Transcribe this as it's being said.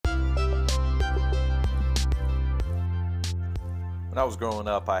When I was growing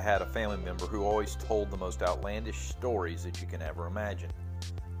up, I had a family member who always told the most outlandish stories that you can ever imagine.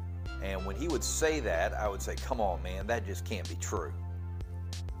 And when he would say that, I would say, come on, man, that just can't be true.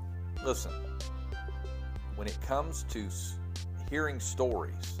 Listen, when it comes to hearing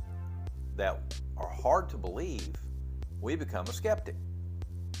stories that are hard to believe, we become a skeptic.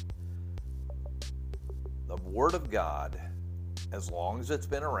 The Word of God, as long as it's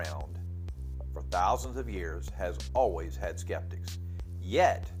been around, for thousands of years, has always had skeptics.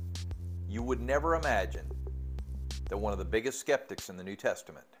 Yet, you would never imagine that one of the biggest skeptics in the New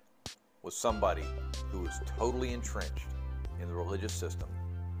Testament was somebody who was totally entrenched in the religious system,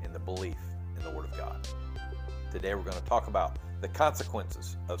 in the belief in the Word of God. Today we're going to talk about the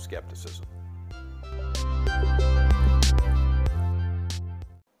consequences of skepticism.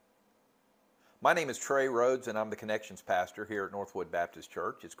 My name is Trey Rhodes, and I'm the Connections Pastor here at Northwood Baptist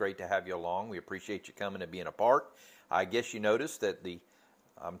Church. It's great to have you along. We appreciate you coming and being a part. I guess you noticed that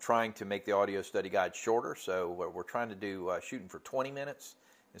I'm trying to make the audio study guide shorter, so we're trying to do shooting for 20 minutes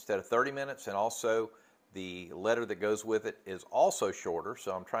instead of 30 minutes, and also the letter that goes with it is also shorter,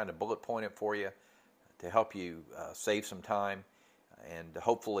 so I'm trying to bullet point it for you to help you save some time and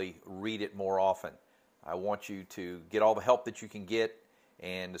hopefully read it more often. I want you to get all the help that you can get,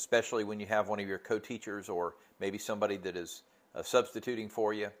 and especially when you have one of your co-teachers or maybe somebody that is substituting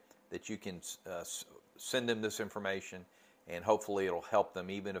for you, that you can send them this information, and hopefully it'll help them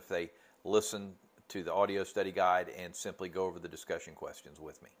even if they listen to the audio study guide and simply go over the discussion questions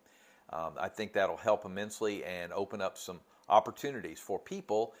with me. I think that'll help immensely and open up some opportunities for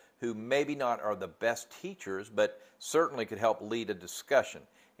people who maybe not are the best teachers, but certainly could help lead a discussion.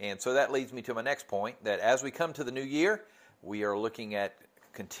 And so that leads me to my next point, that as we come to the new year, we are looking at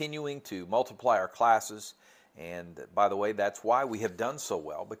continuing to multiply our classes. And by the way, that's why we have done so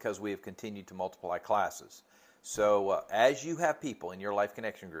well, because we have continued to multiply classes. So as you have people in your Life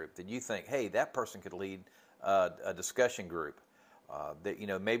Connection group that you think, hey, that person could lead a discussion group,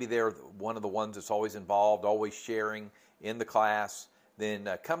 that maybe they're one of the ones that's always involved, always sharing in the class, then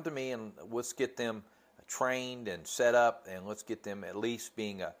come to me and let's get them trained and set up, and let's get them at least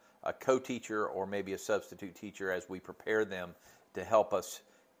being a co-teacher or maybe a substitute teacher as we prepare them to help us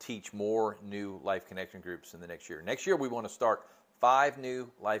teach more new Life Connection groups in the next year. Next year we want to start 5 new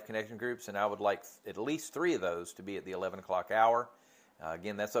Life Connection groups, and I would like at least 3 of those to be at the 11 o'clock hour.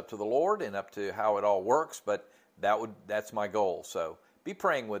 Again, that's up to the Lord and up to how it all works, but that's my goal. So be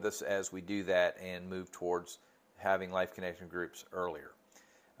praying with us as we do that and move towards having Life Connection groups earlier.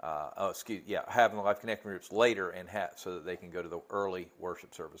 Having the Life Connection groups later and so that they can go to the early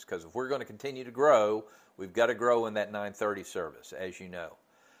worship service. Because if we're going to continue to grow, we've got to grow in that 9:30 service, as you know.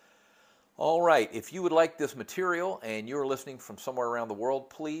 All right, if you would like this material and you're listening from somewhere around the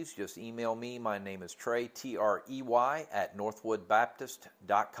world, please just email me. My name is Trey, Trey, at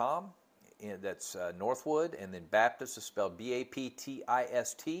northwoodbaptist.com. And that's Northwood, and then Baptist is spelled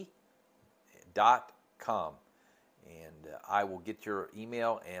BAPTIST.com. And I will get your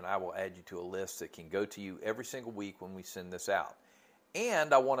email, and I will add you to a list that can go to you every single week when we send this out.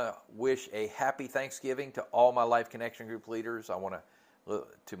 And I want to wish a happy Thanksgiving to all my Life Connection group leaders. I want to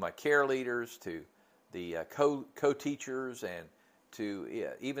my care leaders, to the co-teachers, and to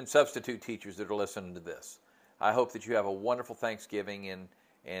even substitute teachers that are listening to this. I hope that you have a wonderful Thanksgiving,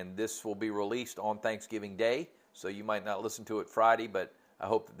 and this will be released on Thanksgiving Day, so you might not listen to it Friday, but I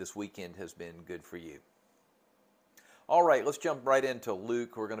hope that this weekend has been good for you. All right, let's jump right into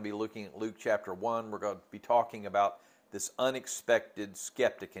Luke. We're going to be looking at Luke chapter 1. We're going to be talking about this unexpected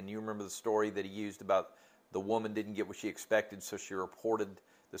skeptic. And you remember the story that he used about the woman didn't get what she expected, so she reported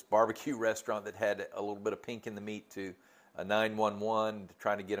this barbecue restaurant that had a little bit of pink in the meat to 911,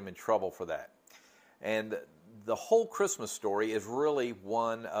 trying to get them in trouble for that. And the whole Christmas story is really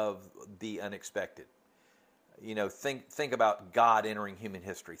one of the unexpected. Think about God entering human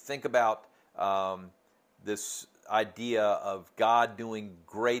history. Think about this idea of God doing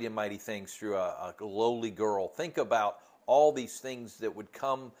great and mighty things through a lowly girl. Think about all these things that would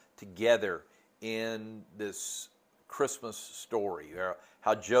come together in this Christmas story, or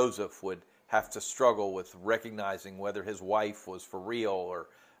how Joseph would have to struggle with recognizing whether his wife was for real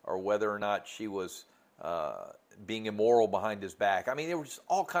or whether or not she was being immoral behind his back. I mean, there were just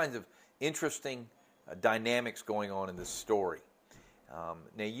all kinds of interesting dynamics going on in this story.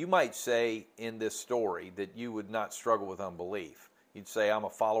 Now, you might say in this story that you would not struggle with unbelief. You'd say, I'm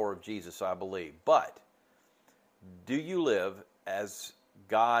a follower of Jesus, I believe. But do you live as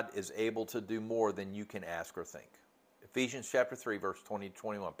God is able to do more than you can ask or think? Ephesians chapter 3, verse 20 to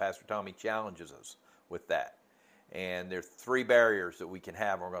 21. Pastor Tommy challenges us with that. And there are 3 barriers that we can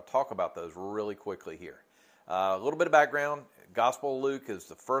have, and we're going to talk about those really quickly here. A little bit of background. Gospel of Luke is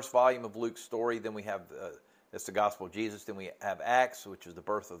the first volume of Luke's story. Then we have that's the Gospel of Jesus. Then we have Acts, which is the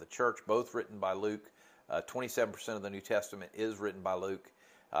birth of the church, both written by Luke. 27% of the New Testament is written by Luke.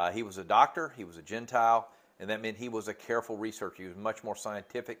 He was a doctor. He was a Gentile, and that meant he was a careful researcher. He was much more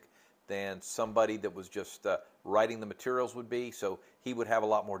scientific than somebody that was just writing the materials would be. So he would have a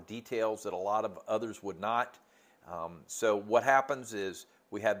lot more details that a lot of others would not. So what happens is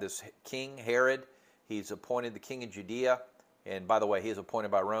we have this king, Herod. He's appointed the king of Judea. And by the way, he is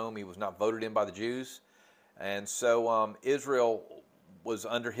appointed by Rome. He was not voted in by the Jews. And so Israel was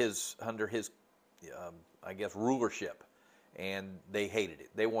under his I guess, rulership. And they hated it.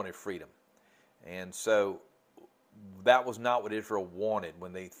 They wanted freedom. And so that was not what Israel wanted.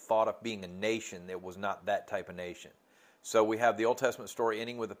 When they thought of being a nation, it was not that type of nation. So we have the Old Testament story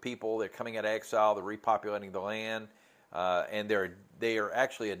ending with the people. They're coming out of exile. They're repopulating the land. And they are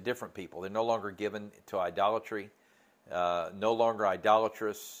actually a different people. They're no longer given to idolatry, no longer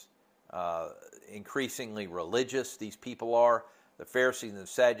idolatrous, increasingly religious. These people are. The Pharisees and the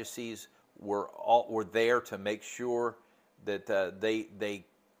Sadducees were there to make sure that they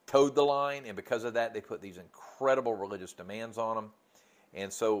towed the line, and because of that, they put these incredible religious demands on them.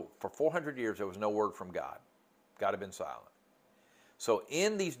 And so for 400 years, there was no word from God. God had been silent. So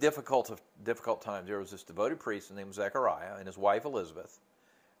in these difficult times, there was this devoted priest named Zechariah and his wife Elizabeth.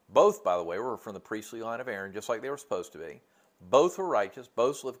 Both, by the way, were from the priestly line of Aaron, just like they were supposed to be. Both were righteous.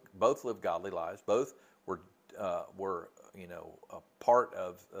 Both lived godly lives. Both were a part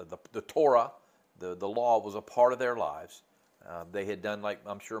of the Torah. The law was a part of their lives. They had done like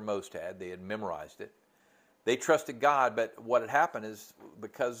I'm sure most had. They had memorized it. They trusted God, but what had happened is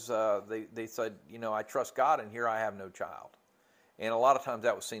because they said, I trust God, and here I have no child. And a lot of times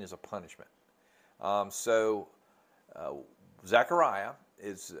that was seen as a punishment. So Zechariah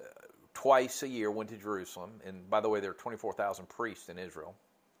is twice a year went to Jerusalem. And by the way, there are 24,000 priests in Israel.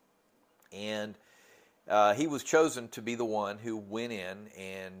 And he was chosen to be the one who went in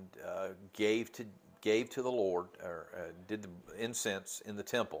and gave to the Lord, or did the incense in the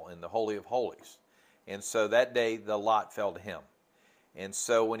temple, in the Holy of Holies. And so that day, the lot fell to him. And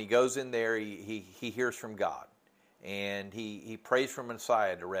so when he goes in there, he hears from God. And he prays for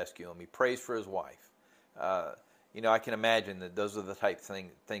Messiah to rescue him. He prays for his wife. I can imagine that those are the type of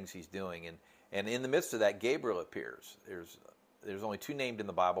things he's doing. And in the midst of that, Gabriel appears. There's only two named in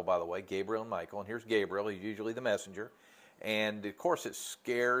the Bible, by the way, Gabriel and Michael. And here's Gabriel. He's usually the messenger. And, of course, it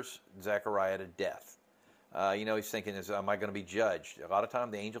scares Zechariah to death. He's thinking, am I going to be judged? A lot of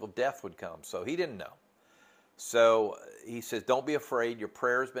times the angel of death would come. So he didn't know. So he says, don't be afraid. Your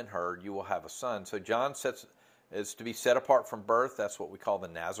prayer has been heard. You will have a son. So John is to be set apart from birth. That's what we call the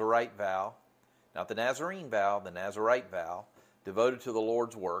Nazirite vow. Not the Nazarene vow, the Nazirite vow, devoted to the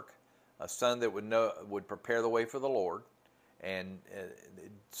Lord's work. A son that would prepare the way for the Lord. And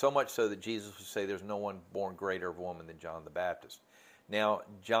so much so that Jesus would say there's no one born greater of woman than John the Baptist. Now,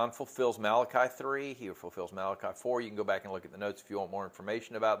 John fulfills Malachi 3. He fulfills Malachi 4. You can go back and look at the notes if you want more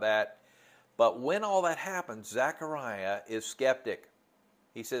information about that. But when all that happens, Zechariah is skeptic.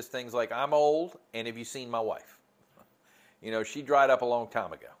 He says things like, I'm old, and have you seen my wife? She dried up a long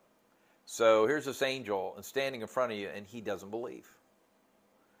time ago. So here's this angel standing in front of you, and he doesn't believe.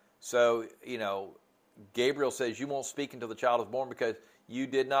 So, Gabriel says, you won't speak until the child is born because you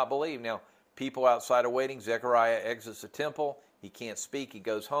did not believe. Now, people outside are waiting. Zechariah exits the temple. He can't speak. He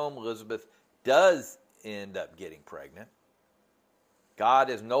goes home. Elizabeth does end up getting pregnant. God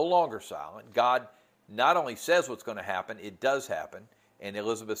is no longer silent. God not only says what's going to happen, it does happen. And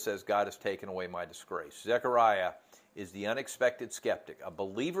Elizabeth says, God has taken away my disgrace. Zechariah is the unexpected skeptic, a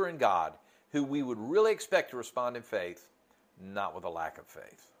believer in God who we would really expect to respond in faith, not with a lack of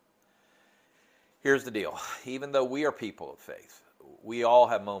faith. Here's the deal. Even though we are people of faith, we all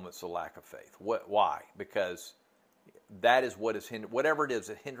have moments of lack of faith. Why? Because that is what is whatever it is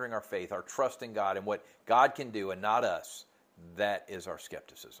that's hindering our faith, our trust in God and what God can do and not us, that is our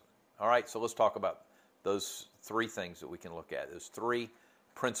skepticism. All right, so let's talk about those three things that we can look at. Those three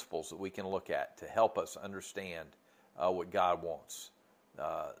principles that we can look at to help us understand what God wants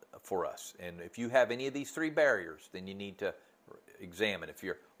for us. And if you have any of these three barriers, then you need to examine. If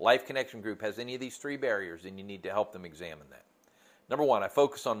your Life Connection group has any of these three barriers, then you need to help them examine that. Number one, I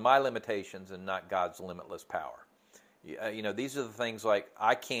focus on my limitations and not God's limitless power. These are the things like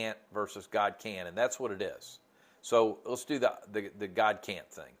I can't versus God can, and that's what it is. So let's do the God can't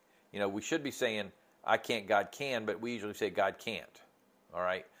thing. We should be saying I can't, God can, but we usually say God can't. All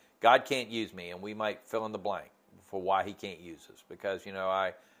right? God can't use me, and we might fill in the blank for why he can't use us. Because,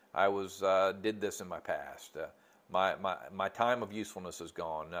 I was did this in my past. My time of usefulness is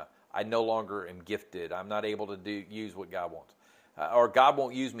gone. I no longer am gifted. I'm not able to use what God wants. or God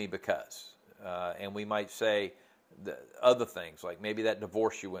won't use me because. And we might say the other things, like maybe that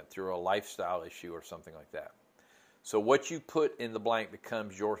divorce you went through, or a lifestyle issue or something like that. So what you put in the blank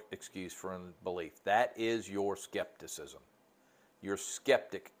becomes your excuse for unbelief. That is your skepticism. You're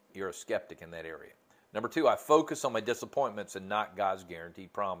skeptic. You're a skeptic in that area. Number 2, I focus on my disappointments and not God's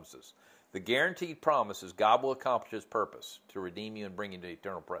guaranteed promises. The guaranteed promise is God will accomplish His purpose to redeem you and bring you to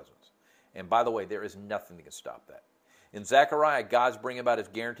eternal presence. And by the way, there is nothing that can stop that. In Zechariah, God's bringing about His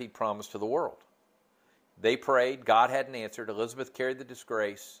guaranteed promise to the world. They prayed. God hadn't answered. Elizabeth carried the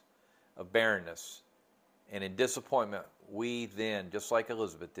disgrace of barrenness. And in disappointment, we then, just like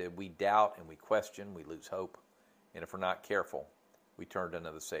Elizabeth did, we doubt and we question, we lose hope. And if we're not careful, we turn to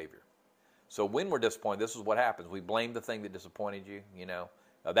another Savior. So when we're disappointed, this is what happens. We blame the thing that disappointed you,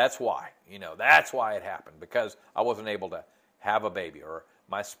 That's why, that's why it happened, because I wasn't able to have a baby, or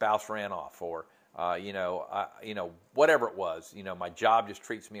my spouse ran off, or, whatever it was, my job just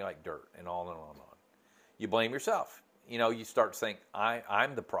treats me like dirt, and on and on and on. You blame yourself. You start to think,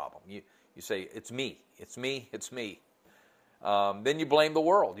 I'm the problem. You say, it's me. Then you blame the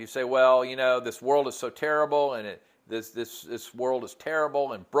world. You say, well, this world is so terrible, and this world is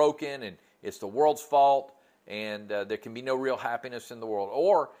terrible and broken, and it's the world's fault, and there can be no real happiness in the world.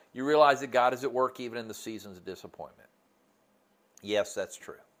 Or you realize that God is at work even in the seasons of disappointment. Yes, that's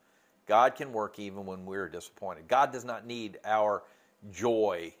true. God can work even when we're disappointed. God does not need our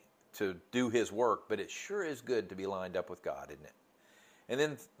joy to do His work, but it sure is good to be lined up with God, isn't it? And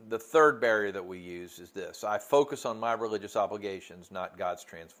then the third barrier that we use is this: I focus on my religious obligations, not God's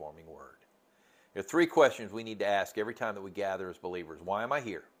transforming word. There are 3 questions we need to ask every time that we gather as believers. Why am I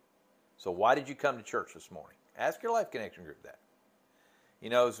here? So why did you come to church this morning? Ask your Life Connection group that.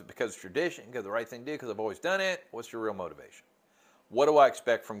 Is it because of tradition, because the right thing to do, because I've always done it? What's your real motivation? What do I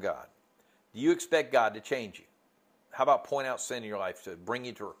expect from God? Do you expect God to change you? How about point out sin in your life to bring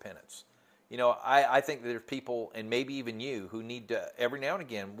you to repentance? I think that there's people, and maybe even you, who need to, every now and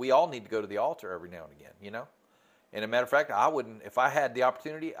again, we all need to go to the altar every now and again, And a matter of fact, I wouldn't, if I had the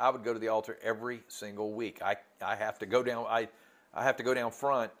opportunity, I would go to the altar every single week. I have to go down, I have to go down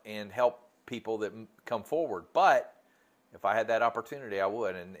front and help people that come forward. But if I had that opportunity, I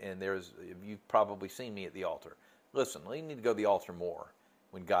would. And you've probably seen me at the altar. Listen, we need to go to the altar more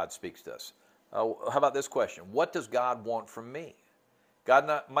when God speaks to us. How about this question? What does God want from me?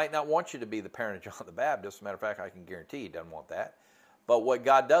 God might not want you to be the parent of John the Baptist. As a matter of fact, I can guarantee He doesn't want that. But what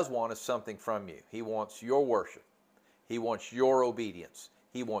God does want is something from you. He wants your worship. He wants your obedience.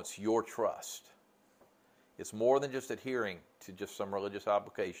 He wants your trust. It's more than just adhering to just some religious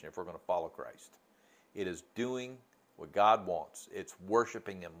obligation if we're going to follow Christ. It is doing what God wants. It's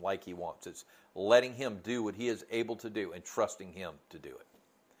worshiping Him like He wants. It's letting Him do what He is able to do and trusting Him to do it.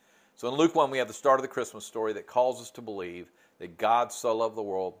 So in Luke 1, we have the start of the Christmas story that calls us to believe that God so loved the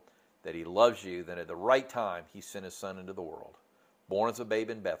world, that He loves you, that at the right time He sent His Son into the world. Born as a babe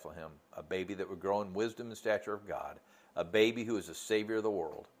in Bethlehem, a baby that would grow in wisdom and stature of God, a baby who is the Savior of the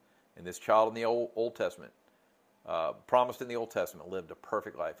world. And this child in the Old Testament, promised in the Old Testament, lived a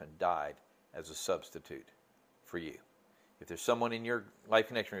perfect life and died as a substitute for you. If there's someone in your Life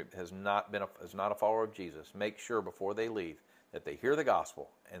Connection group that is not a follower of Jesus, make sure before they leave that they hear the gospel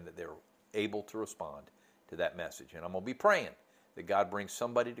and that they're able to respond to that message. And I'm going to be praying that God brings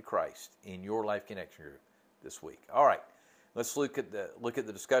somebody to Christ in your Life Connection group this week. All right, let's look at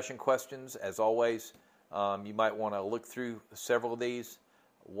the discussion questions. As always, you might want to look through several of these.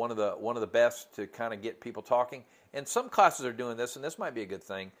 One of the best to kind of get people talking. And some classes are doing this, and this might be a good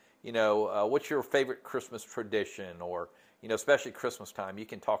thing. What's your favorite Christmas tradition? Or, especially Christmas time, you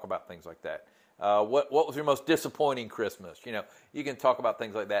can talk about things like that. What was your most disappointing Christmas? You can talk about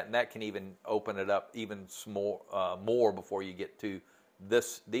things like that, and that can even open it up even more before you get to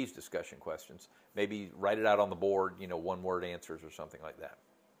these discussion questions. Maybe write it out on the board, one-word answers or something like that.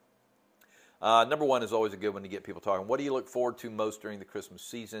 Number 1 is always a good one to get people talking. What do you look forward to most during the Christmas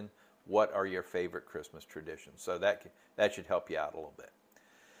season? What are your favorite Christmas traditions? So that should help you out a little bit.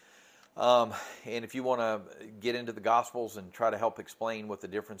 And if you want to get into the Gospels and try to help explain what the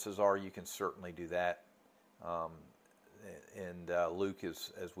differences are, you can certainly do that. Luke,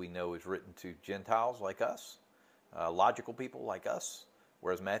 as we know, is written to Gentiles like us, logical people like us,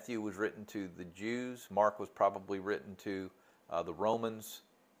 whereas Matthew was written to the Jews. Mark was probably written to the Romans,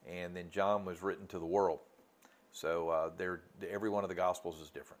 and then John was written to the world. So every one of the Gospels is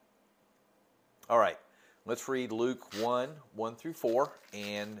different. All right. Let's read Luke 1 through 4,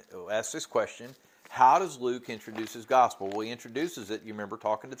 and ask this question. How does Luke introduce his gospel? Well, he introduces it, you remember,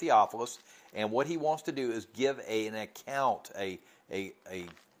 talking to Theophilus, and what he wants to do is give an account, a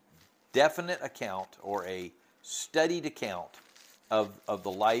definite account, or a studied account of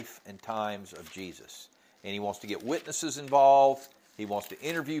the life and times of Jesus. And he wants to get witnesses involved. He wants to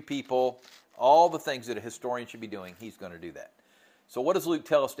interview people. All the things that a historian should be doing, he's going to do that. So what does Luke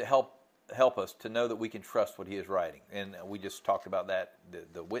tell us to help us to know that we can trust what he is writing? And we just talked about that,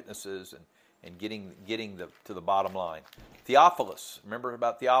 the witnesses and getting to the bottom line. Theophilus, remember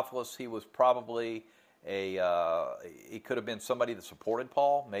about Theophilus? He was probably he could have been somebody that supported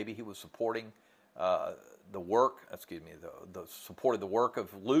Paul. Maybe he was supporting supported the work of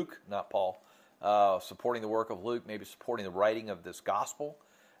Luke, not Paul, supporting the work of Luke, maybe supporting the writing of this gospel.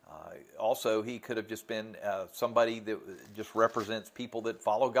 Also, he could have just been somebody that just represents people that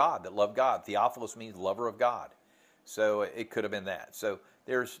follow God, that love God. Theophilus means lover of God. So it could have been that. So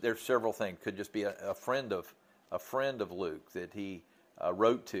there's several things. Could just be a friend of Luke that he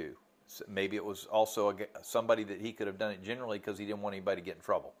wrote to. So maybe it was also somebody that he could have done it generally because he didn't want anybody to get in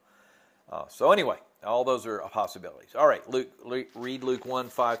trouble. So anyway, all those are possibilities. All right, read Luke 1,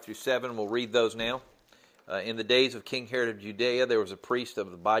 5 through 7. We'll read those now. In the days of King Herod of Judea, there was a priest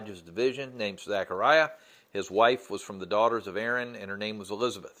of Abijah's division named Zechariah. His wife was from the daughters of Aaron, and her name was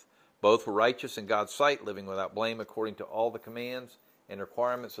Elizabeth. Both were righteous in God's sight, living without blame according to all the commands and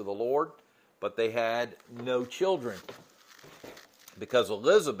requirements of the Lord. But they had no children, because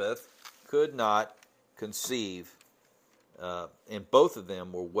Elizabeth could not conceive, and both of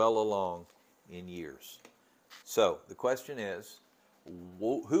them were well along in years. So the question is,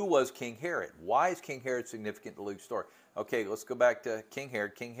 who was King Herod? Why is King Herod significant to Luke's story? Okay, let's go back to King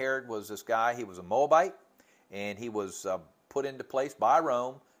Herod. King Herod was this guy. He was a Moabite, and he was put into place by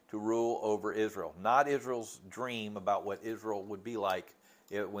Rome to rule over Israel. Not Israel's dream about what Israel would be like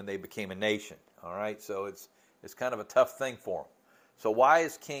when they became a nation. All right, so it's kind of a tough thing for him. So why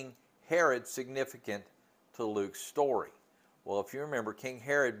is King Herod significant to Luke's story? Well, if you remember, King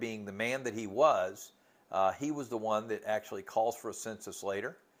Herod, being the man that he was the one that actually calls for a census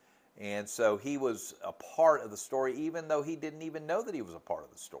later. And so he was a part of the story, even though he didn't even know that he was a part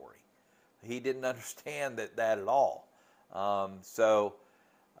of the story. He didn't understand that at all. So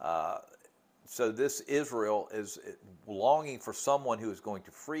this Israel is longing for someone who is going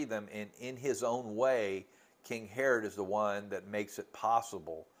to free them, and in his own way, King Herod is the one that makes it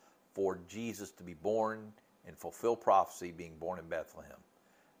possible for Jesus to be born and fulfill prophecy, being born in Bethlehem,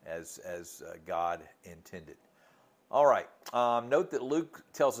 as God intended. All right. Note that Luke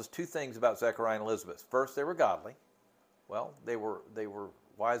tells us two things about Zechariah and Elizabeth. First, they were godly. Well, they were.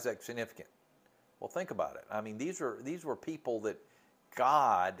 Why is that significant? Well, think about it. I mean, these were people that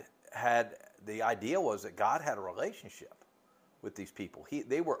God had. The idea was that God had a relationship with these people.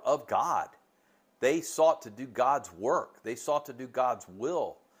 They were of God. They sought to do God's work. They sought to do God's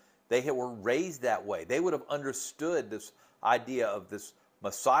will. They were raised that way. They would have understood this idea of this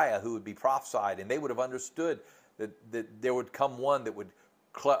Messiah who would be prophesied, and they would have understood that there would come one that would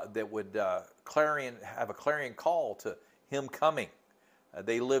have a clarion call to him coming.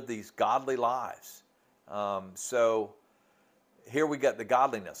 They lived these godly lives. So here we got the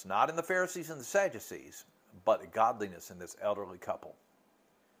godliness, not in the Pharisees and the Sadducees, but the godliness in this elderly couple.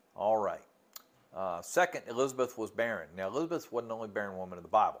 All right. Second, Elizabeth was barren. Now, Elizabeth wasn't the only barren woman in the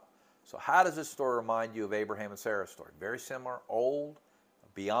Bible. So how does this story remind you of Abraham and Sarah's story? Very similar, old,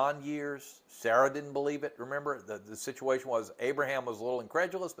 beyond years. Sarah didn't believe it. Remember, the situation was Abraham was a little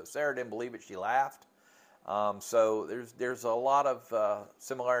incredulous, but Sarah didn't believe it. She laughed. So there's a lot of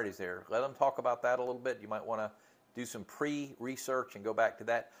similarities there. Let them talk about that a little bit. You might want to do some pre-research and go back to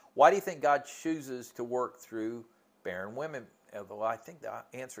that. Why do you think God chooses to work through barren women? Well, I think the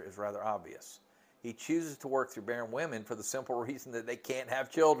answer is rather obvious. He chooses to work through barren women for the simple reason that they can't have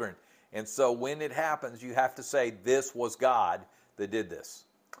children. And so when it happens, you have to say, this was God that did this.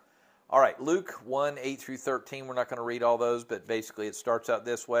 All right, Luke 1, 8 through 13. We're not going to read all those, but basically it starts out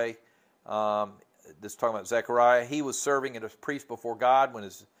this way. This is talking about Zechariah. He was serving as a priest before God when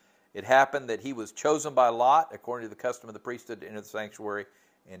it happened that he was chosen by Lot, according to the custom of the priesthood, to enter the sanctuary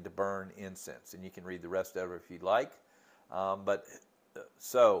and to burn incense. And you can read the rest of it if you'd like. Why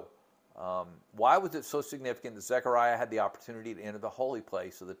was it so significant that Zechariah had the opportunity to enter the holy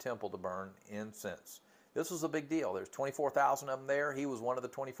place of the temple to burn incense? This was a big deal. There's 24,000 of them there. He was one of the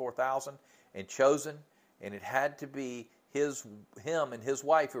 24,000 and chosen, and it had to be him and his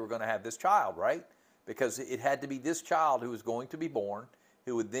wife who were going to have this child, right? Because it had to be this child who was going to be born,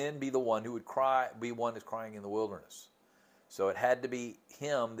 who would then be the one who would be one that's crying in the wilderness. So it had to be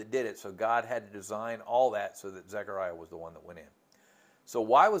him that did it. So God had to design all that so that Zechariah was the one that went in. So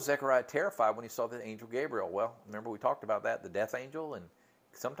why was Zechariah terrified when he saw the angel Gabriel? Well, remember we talked about that, the death angel, and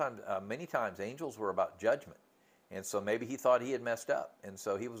many times angels were about judgment. And so maybe he thought he had messed up, and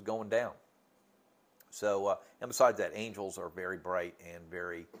so he was going down. So, and besides that, angels are very bright and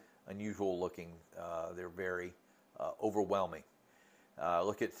very unusual looking. They're very overwhelming.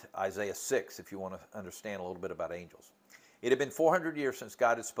 Look at Isaiah 6 if you want to understand a little bit about angels. It had been 400 years since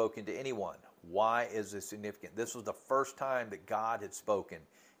God had spoken to anyone. Why is this significant? This was the first time that God had spoken.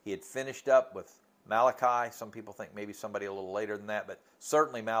 He had finished up with Malachi. Some people think maybe somebody a little later than that, but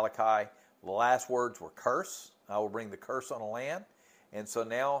certainly Malachi. The last words were curse. I will bring the curse on the land. And so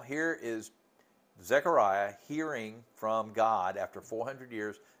now here is Zechariah hearing from God after 400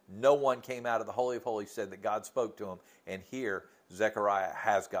 years. No one came out of the Holy of Holies, said that God spoke to him. And here Zechariah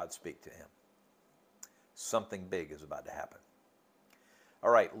has God speak to him. Something big is about to happen.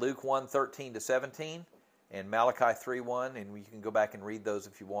 All right, Luke 1:13 to 17 and Malachi 3:1, and you can go back and read those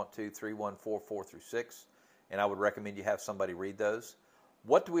if you want to, 3:1, 4 through 6, and I would recommend you have somebody read those.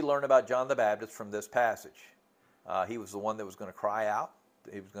 What do we learn about John the Baptist from this passage? He was the one that was going to cry out.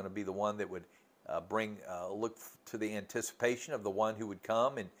 He was going to be the one that would look to the anticipation of the one who would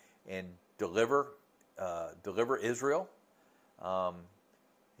come and deliver Israel.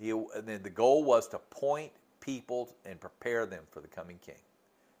 The goal was to point people and prepare them for the coming king.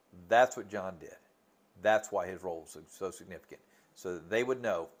 That's what John did. That's why his role was so significant. So that they would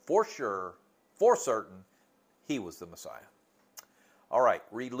know for sure, for certain, he was the Messiah. All right,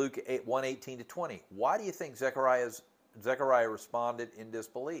 read Luke 1:18 to 20. Why do you think Zechariah responded in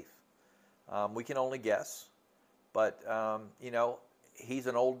disbelief? We can only guess. But, he's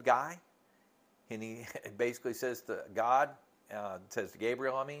an old guy. And he basically says to God, says to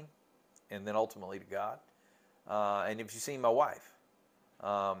Gabriel, and then ultimately to God. And have you seen my wife?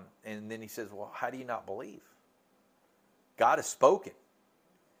 And then he says, well, how do you not believe? God has spoken.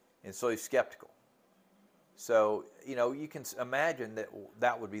 And so he's skeptical. So, you can imagine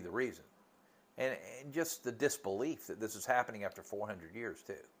that would be the reason. And just the disbelief that this is happening after 400 years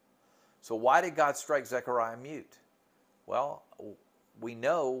too. So why did God strike Zechariah mute? Well, we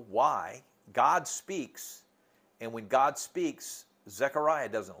know why. God speaks, and when God speaks, Zechariah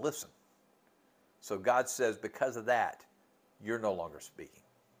doesn't listen. So God says, because of that, you're no longer speaking.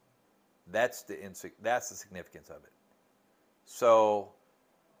 That's the significance of it. So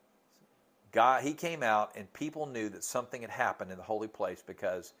he came out, and people knew that something had happened in the holy place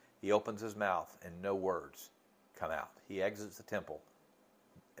because he opens his mouth and no words come out. He exits the temple,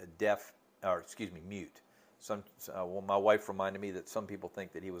 mute. My wife reminded me that some people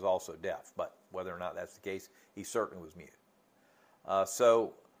think that he was also deaf, but whether or not that's the case, he certainly was mute.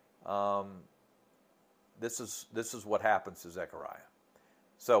 This is what happens to Zechariah.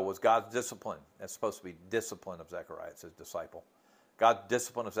 So was God's discipline, that's supposed to be discipline of Zechariah, it says disciple. God's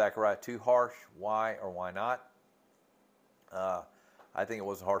discipline of Zechariah too harsh? Why or why not? I think it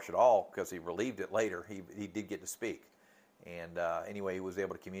wasn't harsh at all because he relieved it later. He did get to speak. And anyway, he was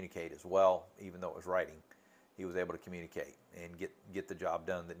able to communicate as well, even though it was writing. He was able to communicate and get the job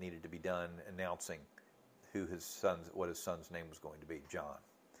done that needed to be done, announcing what his son's name was going to be, John.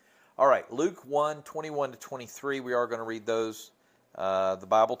 All right, Luke 1:21 to 23, we are going to read those. The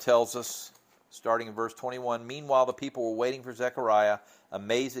Bible tells us, starting in verse 21, meanwhile the people were waiting for Zechariah,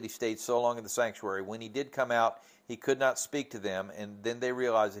 amazed that he stayed so long in the sanctuary. When he did come out, he could not speak to them, and then they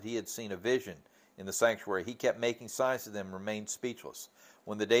realized that he had seen a vision in the sanctuary. He kept making signs to them and remained speechless.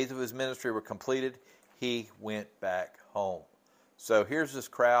 When the days of his ministry were completed, he went back home. So here's this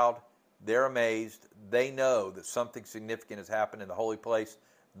crowd. They're amazed. They know that something significant has happened in the holy place.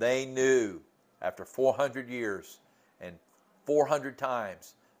 They knew after 400 years and 400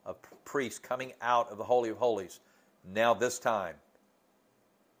 times of priests coming out of the Holy of Holies, now this time,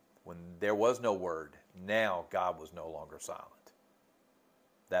 when there was no word, now God was no longer silent.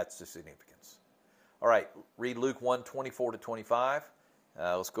 That's the significance. All right, read Luke 1:24 to 25.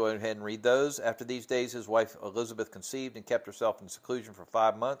 Let's go ahead and read those. After these days, his wife Elizabeth conceived and kept herself in seclusion for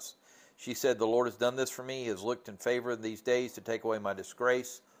 5 months. She said, the Lord has done this for me. He has looked in favor in these days to take away my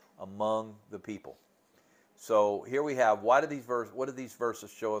disgrace among the people. So here we have, what do these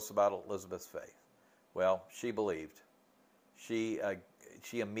verses show us about Elizabeth's faith? Well, she believed. She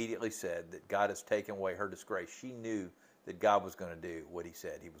immediately said that God has taken away her disgrace. She knew that God was going to do what he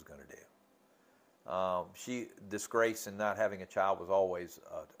said he was going to do. Disgrace in not having a child was always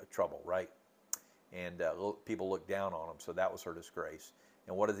a trouble, right? And people looked down on them, so that was her disgrace.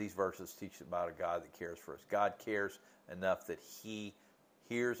 And what do these verses teach about a God that cares for us? God cares enough that he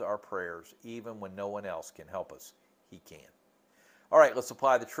hears our prayers even when no one else can help us. He can. All right, let's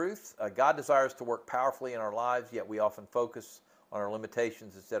apply the truth. God desires to work powerfully in our lives, yet we often focus on our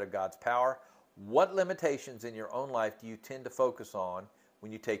limitations instead of God's power. What limitations in your own life do you tend to focus on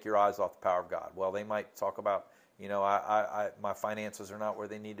when you take your eyes off the power of God? Well, they might talk about, My finances are not where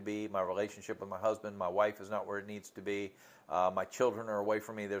they need to be. My relationship with my husband, my wife is not where it needs to be. My children are away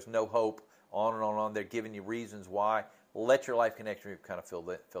from me. There's no hope. On and on and on. They're giving you reasons why. Let your life connection group kind of fill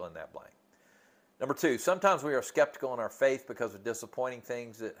in that blank. Number 2, sometimes we are skeptical in our faith because of disappointing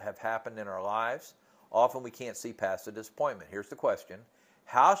things that have happened in our lives. Often we can't see past the disappointment. Here's the question.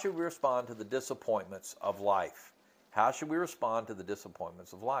 How should we respond to the disappointments of life? How should we respond to the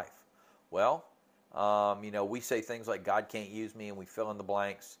disappointments of life? Well, we say things like, God can't use me, and we fill in the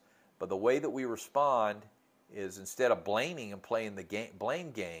blanks. But the way that we respond is, instead of blaming and playing the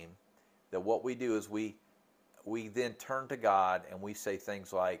blame game, that what we do is we then turn to God and we say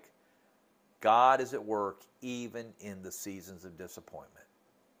things like, God is at work even in the seasons of disappointment.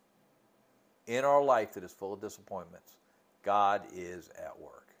 In our life that is full of disappointments, God is at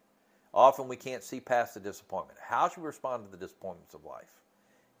work. Often we can't see past the disappointment. How should we respond to the disappointments of life?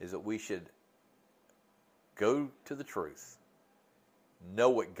 Is that we should go to the truth, know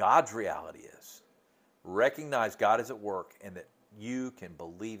what God's reality is, recognize God is at work, and that you can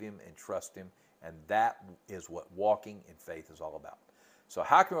believe Him and trust Him, and that is what walking in faith is all about. So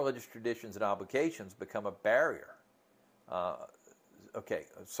how can religious traditions and obligations become a barrier?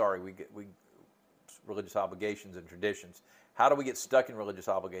 Religious obligations and traditions. How do we get stuck in religious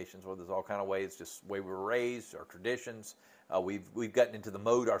obligations? Well, there's all kind of ways. Just the way we were raised, our traditions. We've gotten into the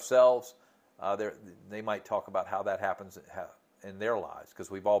mode ourselves. They might talk about how that happens in their lives, because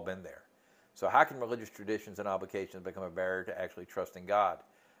we've all been there. So how can religious traditions and obligations become a barrier to actually trusting God?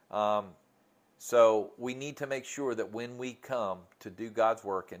 So we need to make sure that when we come to do God's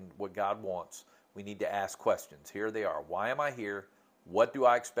work and what God wants, we need to ask questions. Here they are. Why am I here? What do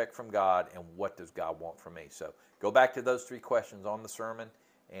I expect from God? And what does God want from me? So go back to those 3 questions on the sermon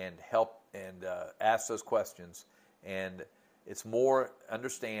and ask those questions. And it's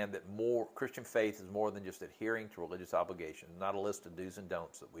understand that more Christian faith is more than just adhering to religious obligations, not a list of do's and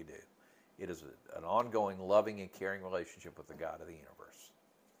don'ts that we do. It is an ongoing, loving, and caring relationship with the God of the universe.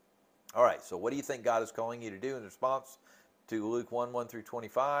 All right, so what do you think God is calling you to do in response to Luke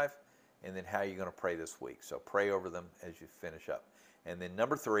 1:1-25? And then how are you going to pray this week? So pray over them as you finish up. And then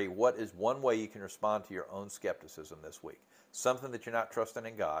number 3, what is one way you can respond to your own skepticism this week? Something that you're not trusting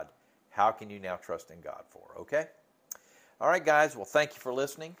in God. How can you now trust in God for? Okay? All right, guys. Well, thank you for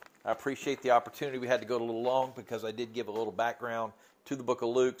listening. I appreciate the opportunity. We had to go a little long because I did give a little background to the book of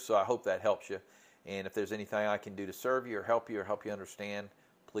Luke, so I hope that helps you. And if there's anything I can do to serve you or help you understand,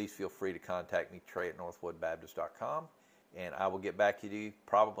 please feel free to contact me, Trey@northwoodbaptist.com, and I will get back to you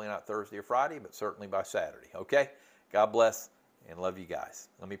probably not Thursday or Friday, but certainly by Saturday. Okay? God bless and love you guys.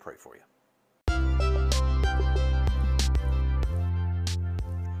 Let me pray for you.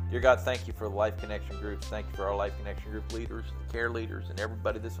 Dear God, thank you for the Life Connection groups. Thank you for our Life Connection group leaders, the care leaders, and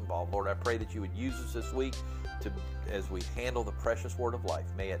everybody that's involved. Lord, I pray that you would use us this week as we handle the precious word of life.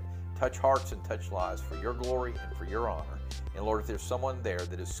 May it touch hearts and touch lives for your glory and for your honor. And Lord, if there's someone there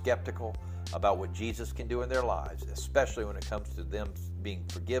that is skeptical about what Jesus can do in their lives, especially when it comes to them being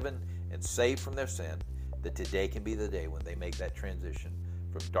forgiven and saved from their sin, that today can be the day when they make that transition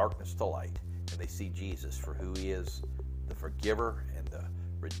from darkness to light and they see Jesus for who He is, the forgiver and the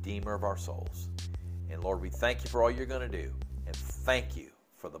Redeemer of our souls. And Lord, we thank you for all you're going to do, and thank you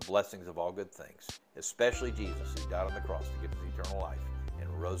for the blessings of all good things, especially Jesus, who died on the cross to give us eternal life and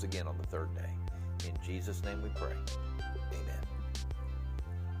rose again on the 3rd day. In Jesus' name we pray.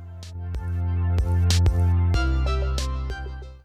 Amen.